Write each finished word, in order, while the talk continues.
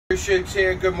Shoots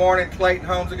here. Good morning, Clayton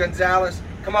Homes of Gonzales.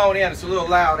 Come on in. It's a little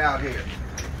loud out here.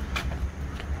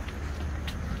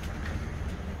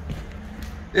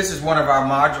 This is one of our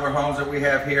modular homes that we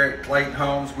have here at Clayton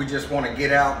Homes. We just want to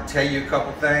get out and tell you a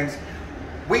couple things.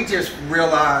 We just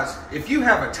realized if you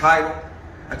have a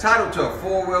title to a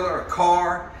four-wheeler, a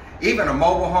car, even a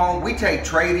mobile home, we take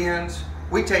trade-ins.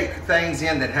 We take things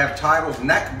in that have titles, and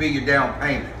that could be your down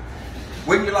payment.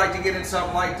 Wouldn't you like to get in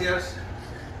something like this?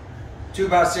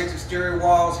 2x6 exterior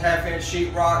walls, half-inch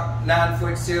sheetrock,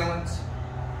 9-foot ceilings.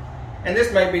 And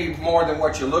this may be more than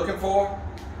what you're looking for,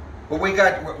 but we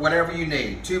got whatever you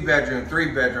need. 2-bedroom,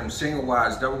 3-bedroom, single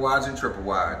wides, double wides, and triple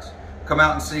wides. Come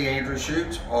out and see Andrew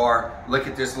Schutz, or look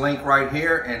at this link right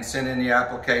here and send in the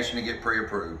application to get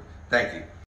pre-approved. Thank you.